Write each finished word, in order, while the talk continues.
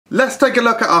Let's take a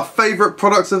look at our favourite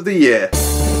products of the year.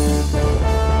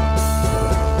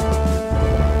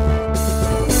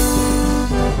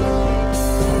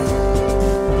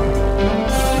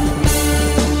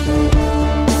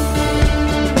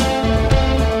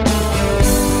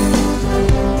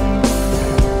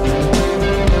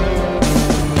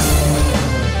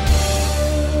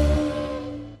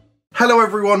 Hello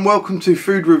everyone, welcome to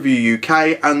Food Review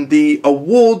UK and the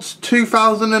Awards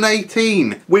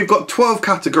 2018. We've got 12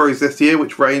 categories this year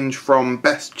which range from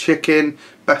Best Chicken,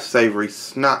 Best Savoury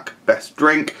Snack, Best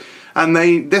Drink, and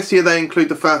this year they include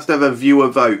the first ever viewer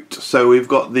vote. So we've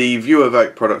got the viewer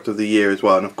vote product of the year as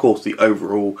well, and of course the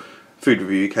overall Food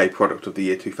Review UK product of the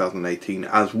year 2018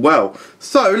 as well.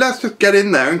 So let's just get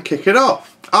in there and kick it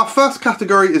off. Our first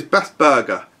category is Best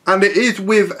Burger. And it is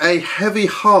with a heavy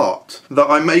heart that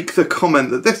I make the comment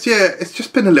that this year it's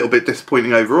just been a little bit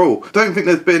disappointing overall. I don't think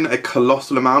there's been a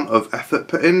colossal amount of effort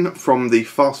put in from the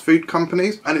fast food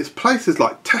companies, and it's places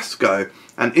like Tesco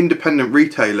and independent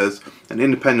retailers and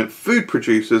independent food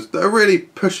producers that are really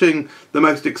pushing the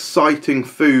most exciting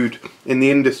food in the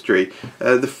industry.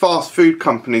 The fast food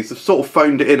companies have sort of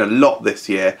phoned it in a lot this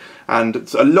year, and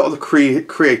a lot of the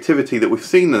creativity that we've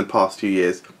seen in the past few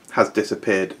years has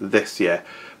disappeared this year.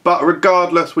 But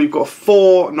regardless, we've got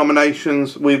 4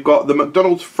 nominations. We've got the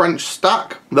McDonald's French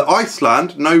Stack, the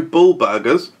Iceland No Bull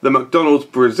Burgers, the McDonald's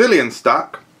Brazilian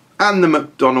Stack, and the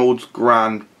McDonald's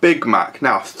Grand Big Mac.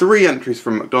 Now, 3 entries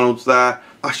from McDonald's there.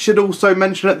 I should also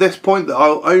mention at this point that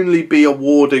I'll only be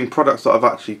awarding products that I've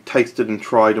actually tasted and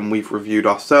tried and we've reviewed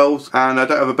ourselves. And I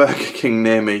don't have a Burger King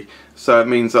near me, so it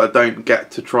means that I don't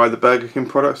get to try the Burger King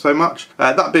product so much.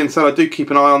 That being said, I do keep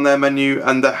an eye on their menu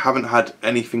and they haven't had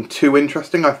anything too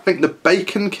interesting. I think the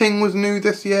Bacon King was new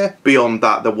this year. Beyond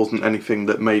that, there wasn't anything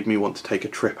that made me want to take a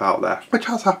trip out there, which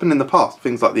has happened in the past.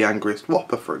 Things like the Angriest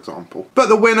Whopper, for example. But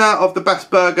the winner of the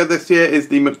best burger this year is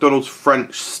the McDonald's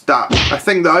French Stack. I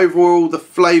think that overall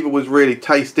the flavour was really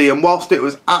tasty, and whilst it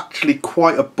was actually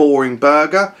quite a boring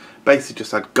burger, basically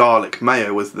just had garlic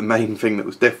mayo was the main thing that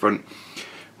was different.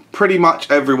 Pretty much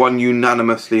everyone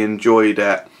unanimously enjoyed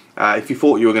it. If you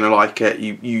thought you were going to like it,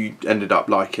 you ended up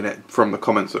liking it from the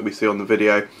comments that we see on the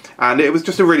video. And it was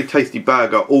just a really tasty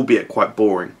burger, albeit quite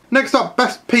boring. Next up,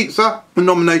 Best Pizza. The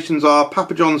nominations are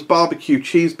Papa John's Barbecue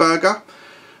Cheeseburger,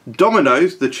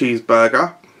 Domino's The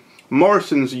Cheeseburger,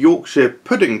 Morrison's Yorkshire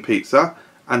Pudding Pizza,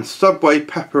 and Subway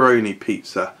Pepperoni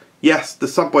Pizza. Yes, the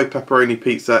Subway Pepperoni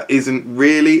Pizza isn't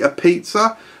really a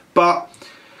pizza, but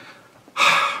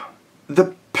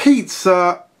the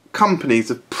pizza companies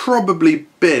have probably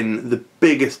been the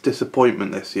biggest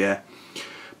disappointment this year.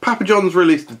 Papa John's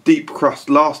released a deep crust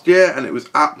last year and it was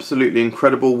absolutely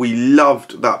incredible. We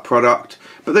loved that product,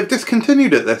 but they've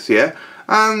discontinued it this year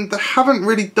and they haven't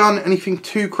really done anything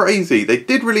too crazy. They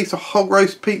did release a hog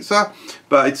roast pizza,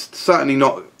 but it's certainly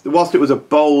not, whilst it was a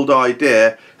bold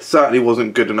idea, certainly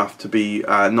wasn't good enough to be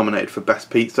nominated for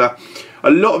Best Pizza. A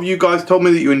lot of you guys told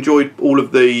me that you enjoyed all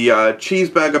of the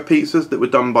cheeseburger pizzas that were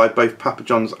done by both Papa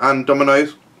John's and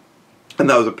Domino's, and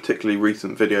that was a particularly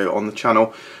recent video on the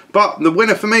channel. But the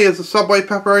winner for me is the Subway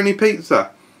Pepperoni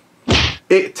Pizza.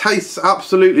 It tastes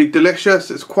absolutely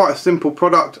delicious. It's quite a simple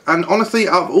product, and honestly,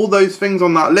 out of all those things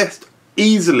on that list,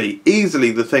 easily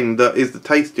the thing that is the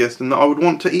tastiest and that I would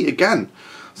want to eat again.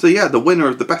 So yeah, the winner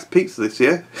of the best pizza this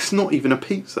year, it's not even a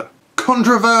pizza.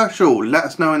 Controversial. Let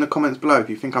us know in the comments below if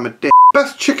you think I'm a dick.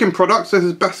 Best chicken products. This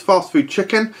is Best Fast Food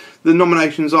Chicken. The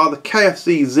nominations are the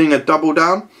KFC Zinger Double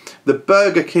Down, the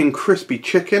Burger King Crispy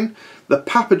Chicken, the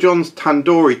Papa John's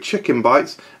Tandoori Chicken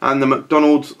Bites, and the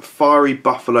McDonald's Fiery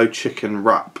Buffalo Chicken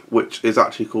Wrap, which is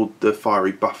actually called the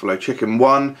Fiery Buffalo Chicken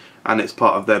 1, and it's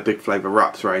part of their Big Flavour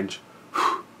Wraps range.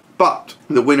 But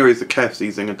the winner is the KFC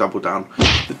Zinger Double Down.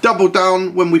 The Double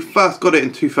Down, when we first got it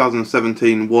in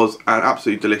 2017, was an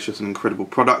absolutely delicious and incredible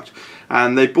product.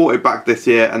 And they brought it back this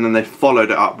year and then they followed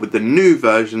it up with the new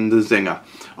version, the Zinger.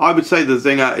 I would say the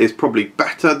Zinger is probably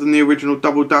better than the original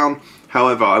Double Down.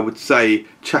 However, I would say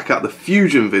check out the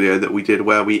Fusion video that we did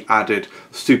where we added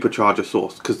supercharger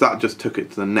sauce, because that just took it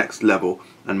to the next level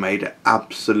and made it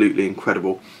absolutely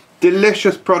incredible.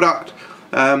 Delicious product.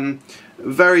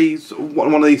 Very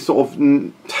one of these sort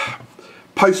of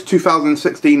post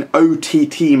 2016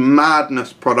 OTT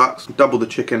madness products. Double the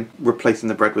chicken, replacing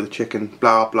the bread with a chicken,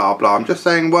 blah blah blah. I'm just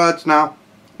saying words now.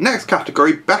 Next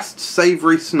category, Best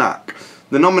Savoury Snack.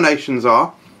 The nominations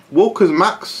are Walker's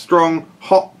Max Strong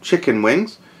Hot Chicken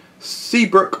Wings,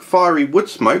 Seabrook Fiery Wood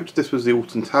Smoked, this was the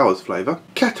Alton Towers flavour,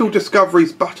 Kettle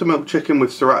Discovery's Buttermilk Chicken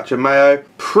with Sriracha Mayo,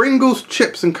 Pringles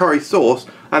Chips and Curry Sauce,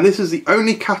 and this is the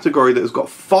only category that has got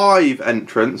 5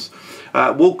 entrants,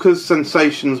 Walker's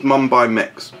Sensations Mumbai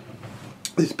Mix.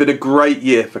 It's been a great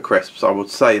year for crisps, I would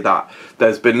say that.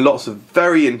 There's been lots of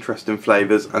very interesting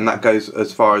flavours, and that goes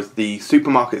as far as the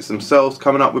supermarkets themselves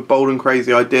coming up with bold and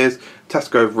crazy ideas.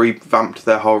 Tesco have revamped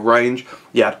their whole range.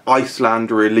 You had Iceland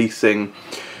releasing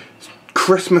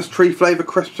Christmas tree flavour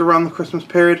crisps around the Christmas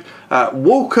period.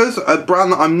 Walker's, a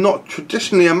brand that I'm not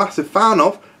traditionally a massive fan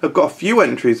of, have got a few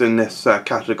entries in this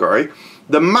category.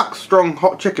 The Max Strong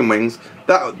hot chicken wings,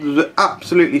 that was an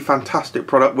absolutely fantastic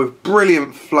product with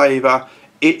brilliant flavour.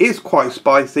 It is quite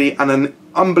spicy and an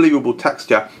unbelievable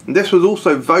texture. And this was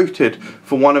also voted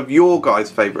for one of your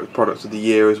guys' favourite products of the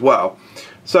year as well.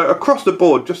 So across the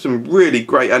board, just some really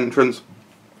great entrants.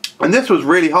 And this was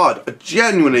really hard. I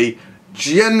genuinely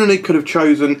could have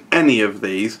chosen any of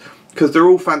these because they're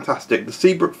all fantastic. The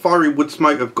Seabrook Fiery Wood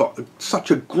Smoke have got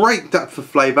such a great depth of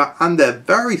flavour and they're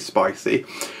very spicy.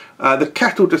 The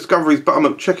Kettle Discoveries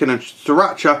Buttermilk Chicken and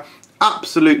Sriracha,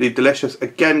 absolutely delicious.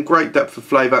 Again, great depth of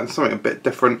flavour and something a bit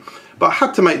different. But I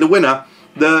had to make the winner,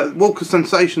 the Walker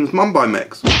Sensations Mumbai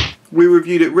Mix. We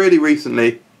reviewed it really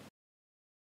recently.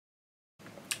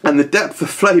 And the depth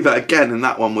of flavour again in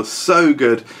that one was so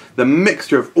good. The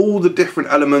mixture of all the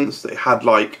different elements. It had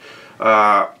like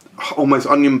almost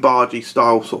onion bhaji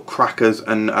style sort of crackers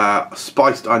and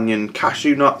spiced onion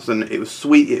cashew nuts, and it was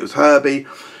sweet, it was herby.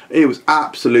 It was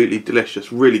absolutely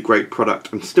delicious, really great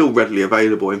product and still readily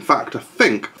available. In fact, I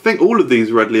think all of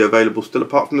these are readily available still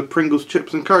apart from the Pringles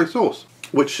chips and curry sauce,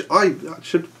 which I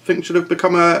should have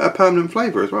become a permanent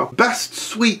flavour as well. Best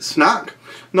sweet snack.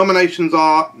 Nominations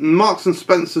are Marks &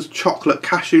 Spencer's Chocolate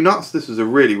Cashew Nuts. This is a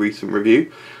really recent review.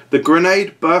 The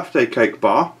Grenade Birthday Cake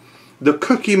Bar. The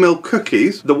Cookie Mill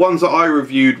Cookies. The ones that I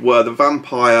reviewed were the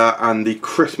Vampire and the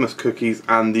Christmas cookies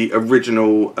and the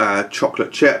original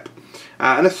chocolate chip.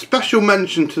 And a special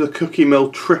mention to the Cookie Mill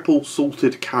Triple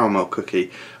Salted Caramel Cookie.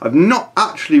 I've not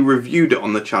actually reviewed it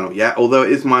on the channel yet, although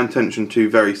it is my intention to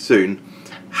very soon.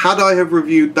 Had I have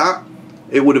reviewed that,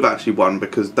 it would have actually won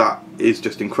because that is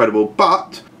just incredible.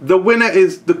 But the winner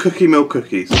is the Cookie Mill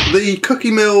Cookies. The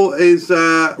Cookie Mill is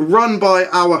run by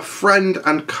our friend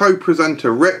and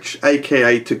co-presenter Rich,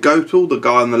 aka Togotal, the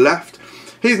guy on the left.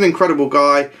 He's an incredible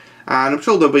guy. And I'm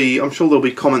sure there'll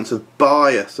be comments of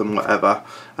bias and whatever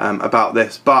about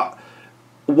this, but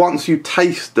once you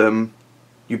taste them,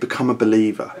 you become a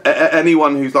believer.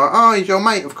 Anyone who's like, oh, he's your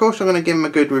mate, of course you're going to give him a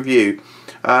good review.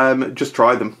 Just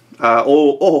try them,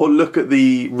 or look at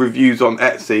the reviews on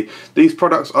Etsy. These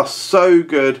products are so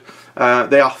good.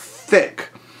 They are thick,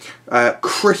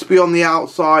 crispy on the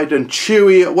outside, and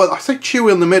chewy. Well, I say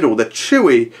chewy on the middle. They're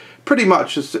chewy pretty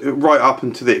much right up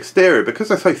into the exterior because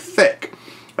they're so thick.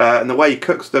 And the way he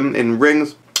cooks them in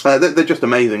rings, they're just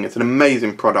amazing. It's an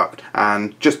amazing product,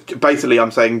 and just basically I'm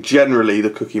saying generally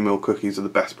the Cookie Mill cookies are the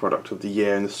best product of the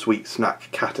year in the sweet snack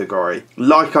category.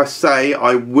 Like I say,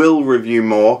 I will review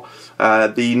more.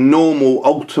 The normal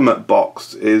ultimate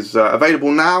box is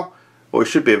available now, or it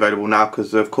should be available now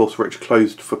because of course Rich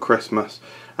closed for Christmas,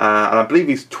 and I believe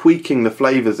he's tweaking the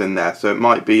flavours in there, so it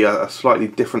might be a slightly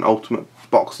different ultimate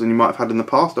box than you might have had in the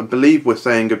past. I believe we're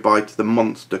saying goodbye to the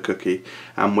monster cookie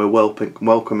and we're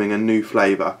welcoming a new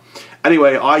flavour.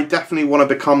 Anyway, I definitely want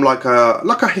to become like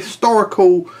a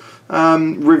historical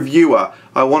reviewer.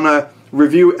 I want to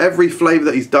review every flavour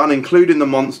that he's done, including the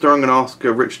monster. I'm going to ask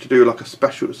Rich to do like a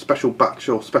special batch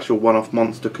or special one-off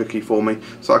monster cookie for me,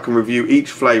 so I can review each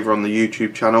flavour on the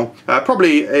YouTube channel.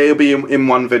 Probably it'll be in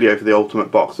one video for the ultimate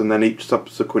box, and then each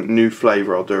subsequent new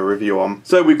flavour I'll do a review on.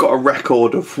 So we've got a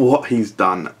record of what he's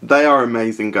done. They are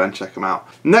amazing. Go and check them out.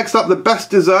 Next up, the best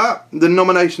dessert. The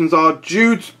nominations are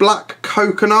Jude's Black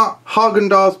Coconut,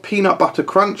 Haagen-Dazs Peanut Butter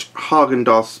Crunch,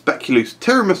 Haagen-Dazs Speculoos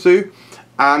Tiramisu,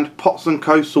 and Potts &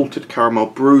 Co Salted Caramel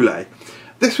Brulee.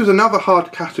 This was another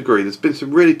hard category. There's been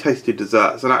some really tasty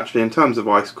desserts, and actually in terms of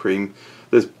ice cream,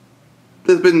 there's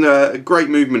been a great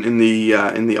movement in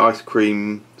the ice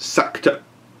cream sector.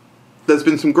 There's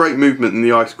been some great movement in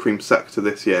the ice cream sector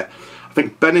this year. I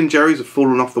think Ben & Jerry's have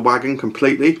fallen off the wagon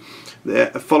completely.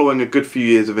 They're following a good few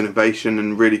years of innovation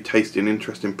and really tasty and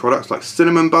interesting products like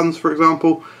cinnamon buns, for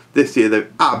example. This year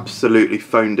they've absolutely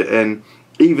phoned it in.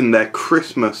 Even their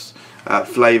Christmas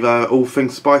flavour, all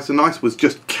things spice and nice, was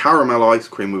just caramel ice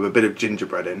cream with a bit of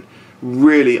gingerbread in.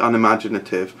 Really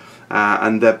unimaginative.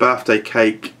 And their birthday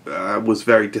cake was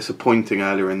very disappointing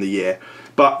earlier in the year.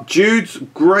 But Jude's,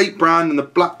 great brand, and the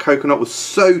black coconut was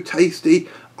so tasty.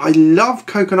 I love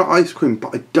coconut ice cream,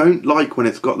 but I don't like when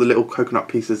it's got the little coconut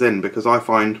pieces in, because I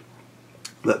find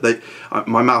that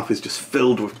my mouth is just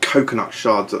filled with coconut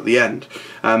shards at the end.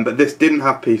 But this didn't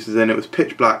have pieces in. It was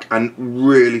pitch black and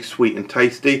really sweet and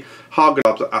tasty.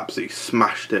 Haagen-Dazs absolutely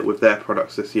smashed it with their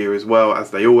products this year as well,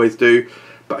 as they always do.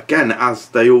 But again, as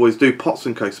they always do, Potts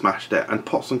 & Co smashed it, and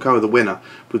Potts & Co are the winner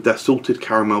with their salted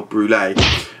caramel brulee.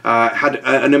 Had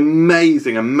an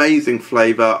amazing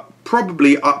flavour,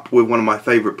 probably up with one of my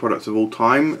favourite products of all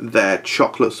time, their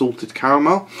chocolate salted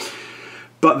caramel.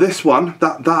 But this one,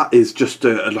 that is just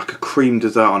like a cream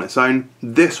dessert on its own.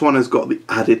 This one has got the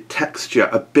added texture,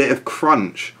 a bit of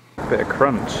crunch. Bit of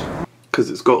crunch. Because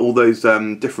it's got all those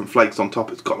different flakes on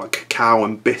top. It's got like cacao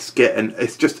and biscuit, and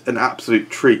it's just an absolute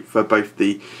treat for both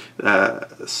the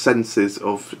senses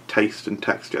of taste and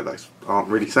texture. Those aren't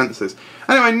really senses.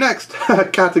 Anyway, next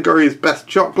category is Best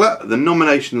Chocolate. The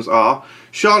nominations are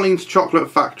Charlene's Chocolate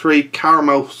Factory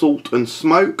Caramel Salt and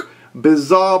Smoke,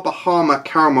 Bizarre Bahama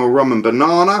Caramel Rum and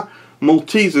Banana,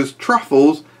 Malteser's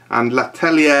Truffles, and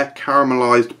L'Atelier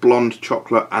Caramelized Blonde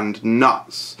Chocolate and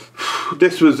Nuts.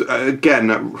 This was,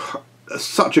 again,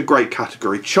 such a great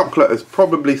category. Chocolate has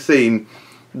probably seen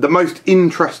the most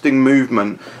interesting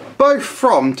movement, both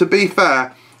from, to be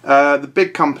fair, the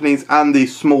big companies and the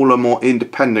smaller, more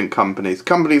independent companies.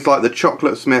 Companies like the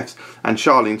Chocolate Smiths and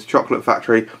Charlene's Chocolate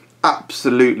Factory,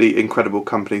 absolutely incredible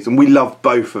companies, and we love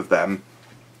both of them.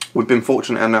 We've been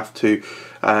fortunate enough to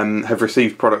have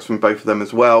received products from both of them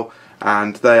as well,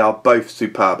 and they are both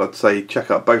superb. I'd say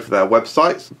check out both of their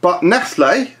websites. But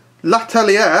Nestle,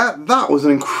 L'Atelier, that was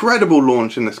an incredible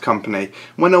launch in this company.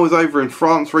 When I was over in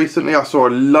France recently, I saw a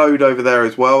load over there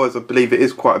as well, as I believe it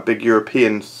is quite a big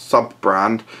European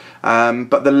sub-brand.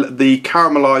 But the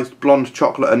caramelized blonde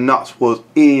chocolate and nuts was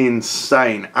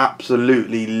insane.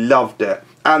 Absolutely loved it.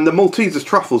 And the Malteser's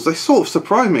Truffles, they sort of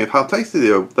surprised me of how tasty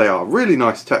they are. Really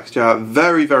nice texture,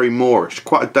 very, very Moorish,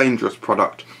 quite a dangerous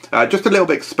product. Just a little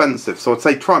bit expensive, so I'd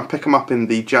say try and pick them up in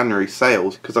the January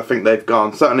sales, because I think they've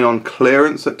gone certainly on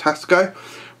clearance at Tesco,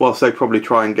 whilst they probably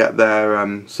try and get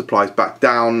their supplies back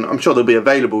down. I'm sure they'll be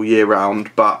available year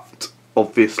round, but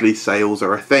obviously sales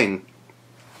are a thing.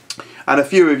 And a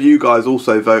few of you guys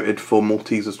also voted for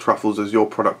Malteser's Truffles as your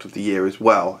product of the year as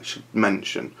well, I should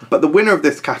mention. But the winner of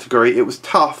this category, it was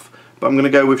tough, but I'm going to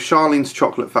go with Charlene's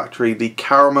Chocolate Factory, the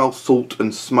Caramel Salt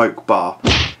and Smoke Bar.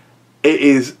 It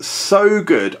is so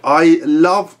good. I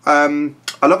love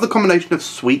the combination of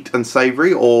sweet and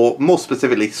savoury, or more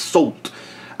specifically salt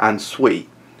and sweet,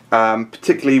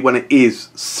 particularly when it is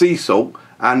sea salt.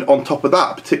 And on top of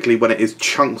that, particularly when it is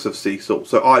chunks of sea salt.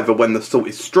 So either when the salt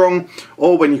is strong,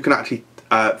 or when you can actually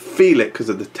feel it because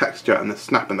of the texture and the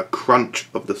snap and the crunch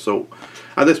of the salt.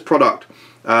 And this product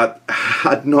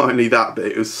had not only that, but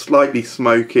it was slightly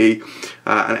smoky,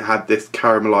 and it had this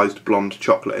caramelized blonde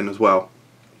chocolate in as well.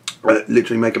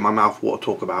 Literally making my mouth water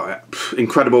talk about it. Pff,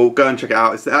 incredible, go and check it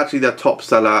out. It's actually their top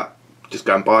seller. Just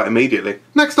go and buy it immediately.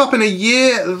 Next up, in a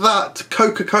year that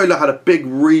Coca-Cola had a big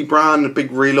rebrand, a big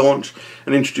relaunch,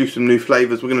 and introduced some new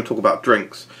flavours, we're going to talk about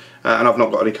drinks. And I've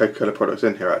not got any Coca-Cola products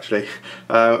in here, actually.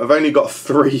 I've only got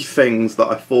 3 things that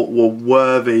I thought were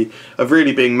worthy of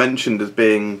really being mentioned as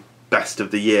being best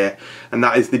of the year. And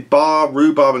that is the Bar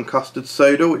Rhubarb and Custard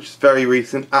Soda, which is very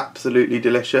recent, absolutely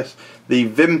delicious. The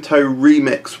Vimto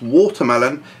Remix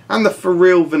Watermelon, and the For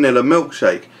Real Vanilla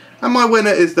Milkshake. And my winner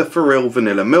is the For Real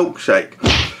Vanilla Milkshake.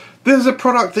 This is a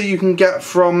product that you can get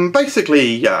from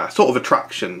basically sort of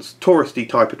attractions, touristy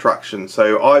type attractions.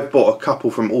 So I've bought a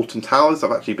couple from Alton Towers.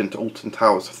 I've actually been to Alton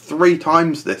Towers 3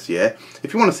 times this year.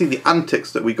 If you want to see the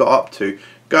antics that we got up to,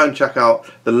 go and check out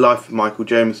the Life of Michael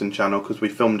Jamieson channel, because we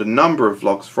filmed a number of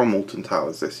vlogs from Alton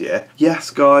Towers this year. Yes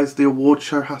guys, the award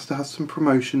show has to have some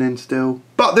promotion in still.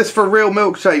 But this For Real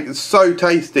Milkshake is so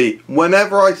tasty.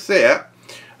 Whenever I see it,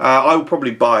 I will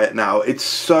probably buy it now. It's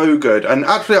so good. And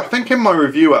actually, I think in my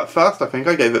review at first, I think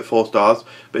I gave it 4 stars,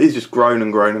 but it's just grown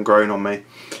and grown and grown on me.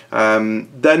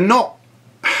 They're not...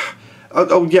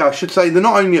 Oh yeah, I should say they're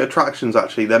not only attractions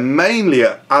actually, they're mainly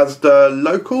at Asda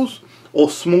locals or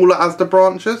smaller Asda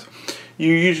branches.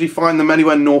 You usually find them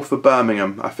anywhere north of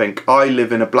Birmingham, I think. I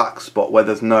live in a black spot where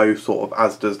there's no sort of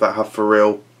Asdas that have For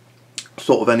Real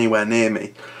sort of anywhere near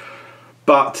me.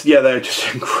 But yeah, they're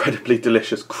just incredibly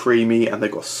delicious, creamy, and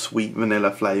they've got sweet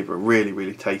vanilla flavour. Really,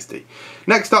 really tasty.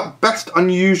 Next up, Best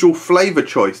Unusual Flavour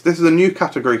Choice. This is a new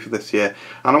category for this year,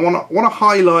 and I want to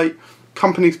highlight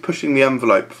companies pushing the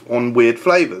envelope on weird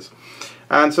flavours.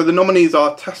 And so the nominees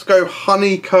are Tesco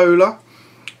Honey Cola,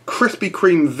 Krispy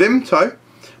Kreme Vimto,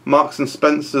 Marks and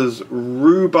Spencer's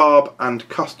Rhubarb and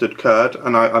Custard Curd,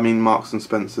 and I mean Marks and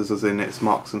Spencer's as in it's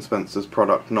Marks and Spencer's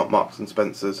product, not Marks and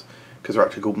Spencer's, because they're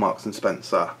actually called Marks and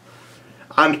Spencer.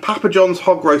 And Papa John's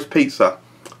Hog Roast Pizza.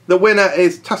 The winner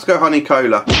is Tesco Honey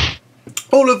Cola.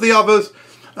 All of the others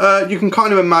you can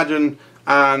kind of imagine,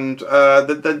 and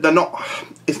they're not,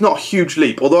 it's not a huge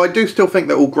leap, although I do still think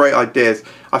they're all great ideas.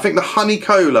 I think the Honey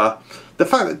Cola, the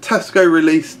fact that Tesco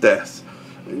released this,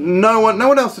 No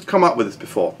one else had come up with this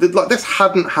before. Like, this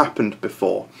hadn't happened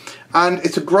before. And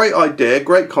it's a great idea,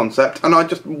 great concept, and I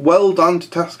just, well done to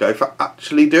Tesco for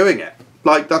actually doing it.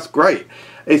 Like, that's great.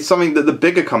 It's something that the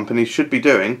bigger companies should be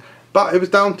doing, but it was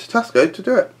down to Tesco to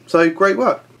do it. So, great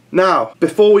work. Now,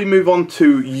 before we move on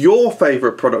to your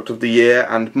favourite product of the year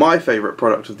and my favourite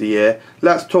product of the year,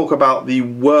 let's talk about the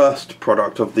worst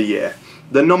product of the year.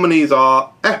 The nominees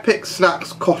are Epic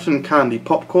Snacks Cotton Candy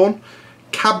Popcorn,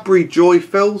 Cadbury Joy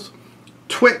Fills,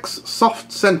 Twix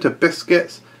Soft Centre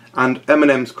Biscuits, and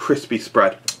M&M's Crispy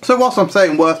Spread. So whilst I'm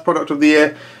saying worst product of the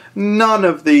year, none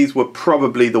of these were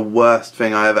probably the worst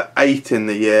thing I ever ate in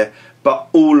the year, but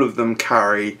all of them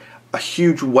carry a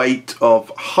huge weight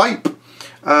of hype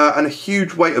and a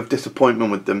huge weight of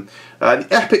disappointment with them. The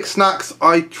Epic Snacks,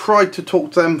 I tried to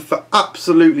talk to them for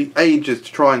absolutely ages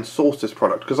to try and source this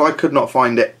product because I could not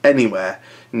find it anywhere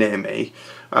near me.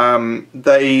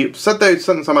 They said they'd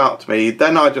sent some out to me,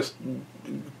 then I just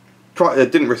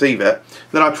didn't receive it.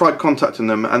 Then I tried contacting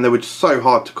them and they were just so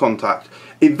hard to contact.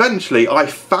 Eventually I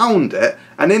found it,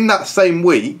 and in that same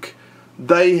week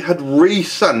they had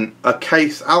resent a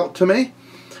case out to me.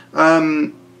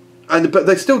 But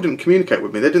they still didn't communicate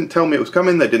with me. They didn't tell me it was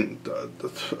coming. They didn't.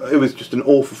 It was just an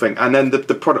awful thing. And then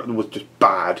the product was just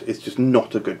bad. It's just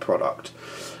not a good product.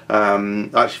 I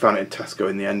actually found it in Tesco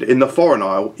in the end, in the foreign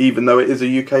aisle, even though it is a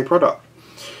UK product.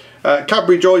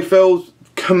 Cadbury Joy Fills,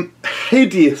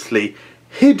 hideously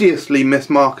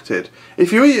mismarketed.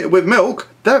 If you eat it with milk,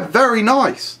 they're very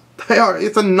nice. They are.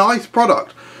 It's a nice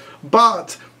product,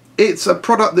 but it's a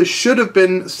product that should have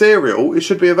been cereal. It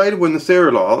should be available in the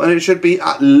cereal aisle, and it should be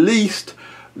at least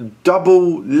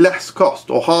double less cost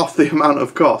or half the amount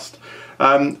of cost.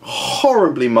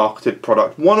 Horribly marketed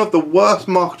product, one of the worst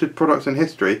marketed products in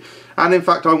history. And in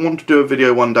fact, I want to do a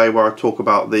video one day where I talk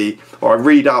about I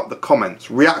read out the comments,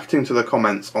 reacting to the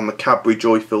comments on the Cadbury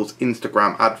Joy Fills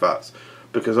Instagram adverts,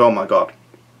 because oh my god.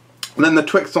 And then the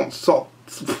Twix I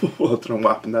don't know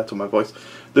what happened there to my voice.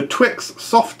 The Twix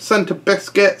Soft Centre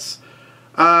Biscuits,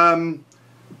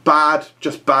 bad,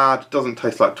 just bad, doesn't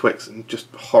taste like Twix, and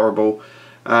just horrible.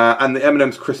 And the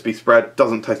M&M's Crispy Spread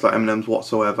doesn't taste like M&M's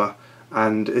whatsoever,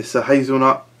 and it's a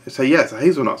hazelnut. It's a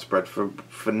hazelnut spread for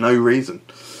no reason.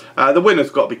 The winner's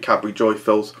got to be Cadbury Joy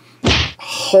Fills.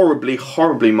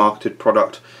 Horribly marketed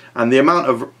product, and the amount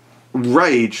of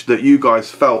rage that you guys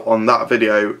felt on that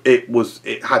video, it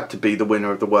had to be the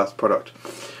winner of the worst product.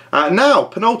 Now,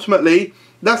 penultimately,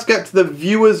 let's get to the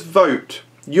viewers' vote.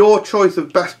 Your choice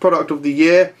of best product of the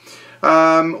year.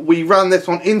 We ran this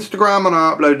on Instagram, and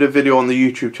I uploaded a video on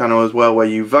the YouTube channel as well where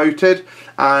you voted,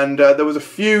 and there was a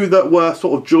few that were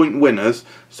sort of joint winners,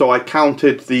 so I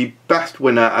counted the best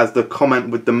winner as the comment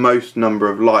with the most number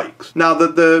of likes. Now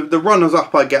the runners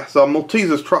up, I guess, are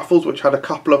Maltesers Truffles, which had a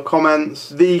couple of comments.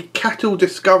 The Kettle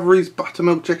Discoveries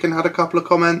Buttermilk Chicken had a couple of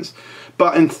comments,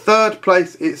 but in third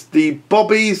place it's the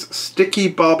Bobby's Sticky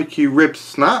Barbecue Ribs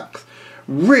Snacks.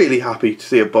 Really happy to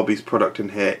see a Bobby's product in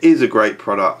here. It is a great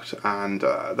product, and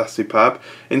that's superb.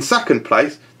 In second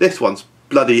place, this one's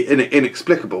bloody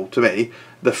inexplicable to me,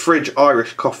 the Fridge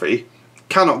Irish Coffee.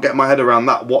 Cannot get my head around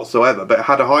that whatsoever, but it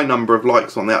had a high number of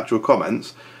likes on the actual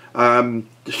comments.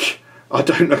 I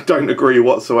don't agree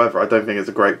whatsoever. I don't think it's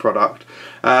a great product.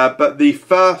 But the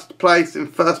first place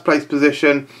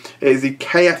position is the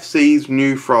KFC's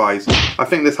new fries. I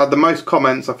think this had the most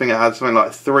comments. I think it had something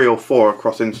like 3 or 4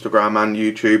 across Instagram and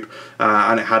YouTube,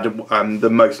 and it had the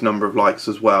most number of likes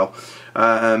as well.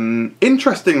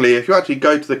 Interestingly, if you actually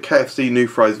go to the KFC new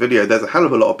fries video, there's a hell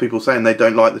of a lot of people saying they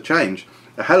don't like the change.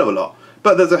 A hell of a lot.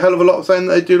 But there's a hell of a lot saying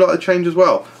that they do like the change as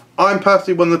well. I'm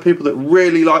personally one of the people that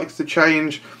really likes the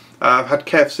change. I've had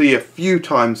KFC a few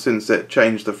times since it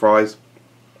changed the fries,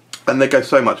 and they go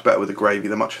so much better with the gravy.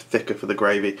 They're much thicker for the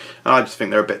gravy, and I just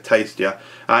think they're a bit tastier.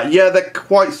 Yeah, they're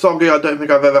quite soggy. I don't think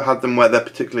I've ever had them where they're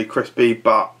particularly crispy,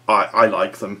 but I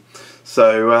like them.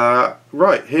 So,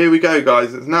 right, here we go,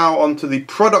 guys. It's now on to the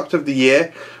product of the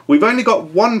year. We've only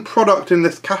got one product in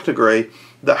this category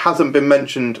that hasn't been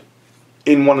mentioned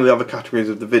in one of the other categories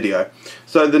of the video.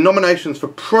 So the nominations for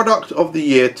Product of the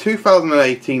Year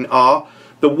 2018 are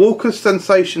the Walker's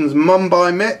Sensations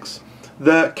Mumbai Mix,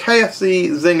 the KFC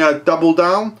Zinger Double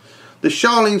Down, the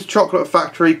Charlene's Chocolate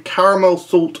Factory Caramel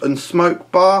Salt and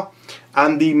Smoke Bar,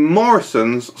 and the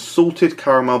Morrison's Salted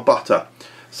Caramel Butter.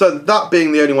 So that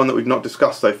being the only one that we've not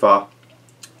discussed so far,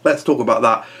 let's talk about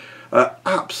that.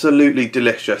 Absolutely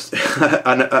delicious,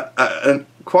 and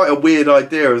quite a weird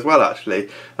idea as well, actually.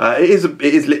 It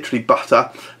is literally butter,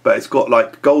 but it's got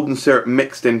like golden syrup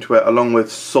mixed into it along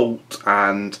with salt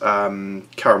and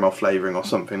caramel flavouring or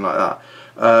something like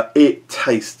that. It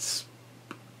tastes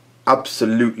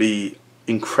absolutely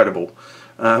incredible.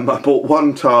 I bought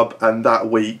one tub and that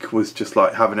week was just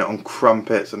like having it on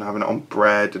crumpets and having it on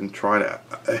bread and trying it.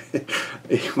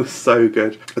 It was so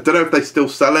good. I don't know if they still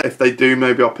sell it. If they do,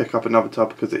 maybe I'll pick up another tub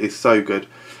because it is so good.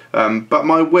 But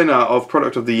my winner of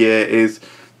product of the year is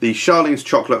the Charlene's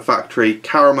Chocolate Factory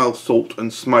Caramel Salt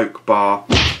and Smoke Bar.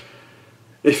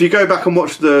 If you go back and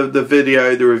watch the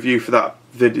video, the review for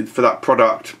that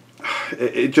product,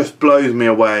 it just blows me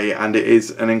away, and it is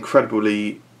an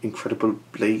incredibly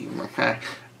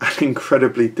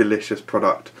delicious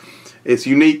product. It's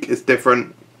unique, it's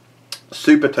different,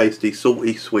 super tasty,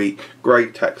 salty, sweet,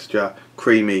 great texture,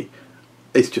 creamy.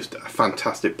 It's just a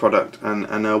fantastic product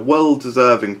and a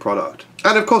well-deserving product.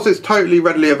 And of course it's totally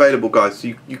readily available, guys. So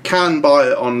you can buy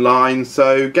it online,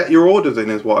 so get your orders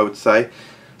in is what I would say.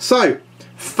 So,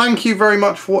 thank you very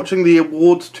much for watching the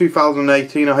Awards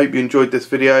 2018. I hope you enjoyed this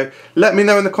video. Let me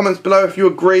know in the comments below if you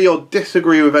agree or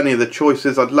disagree with any of the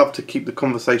choices. I'd love to keep the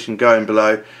conversation going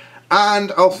below.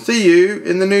 And I'll see you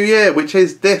in the new year, which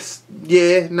is this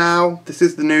year now. This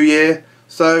is the new year.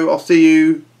 So I'll see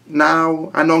you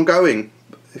now and ongoing.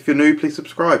 If you're new, please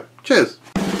subscribe. Cheers.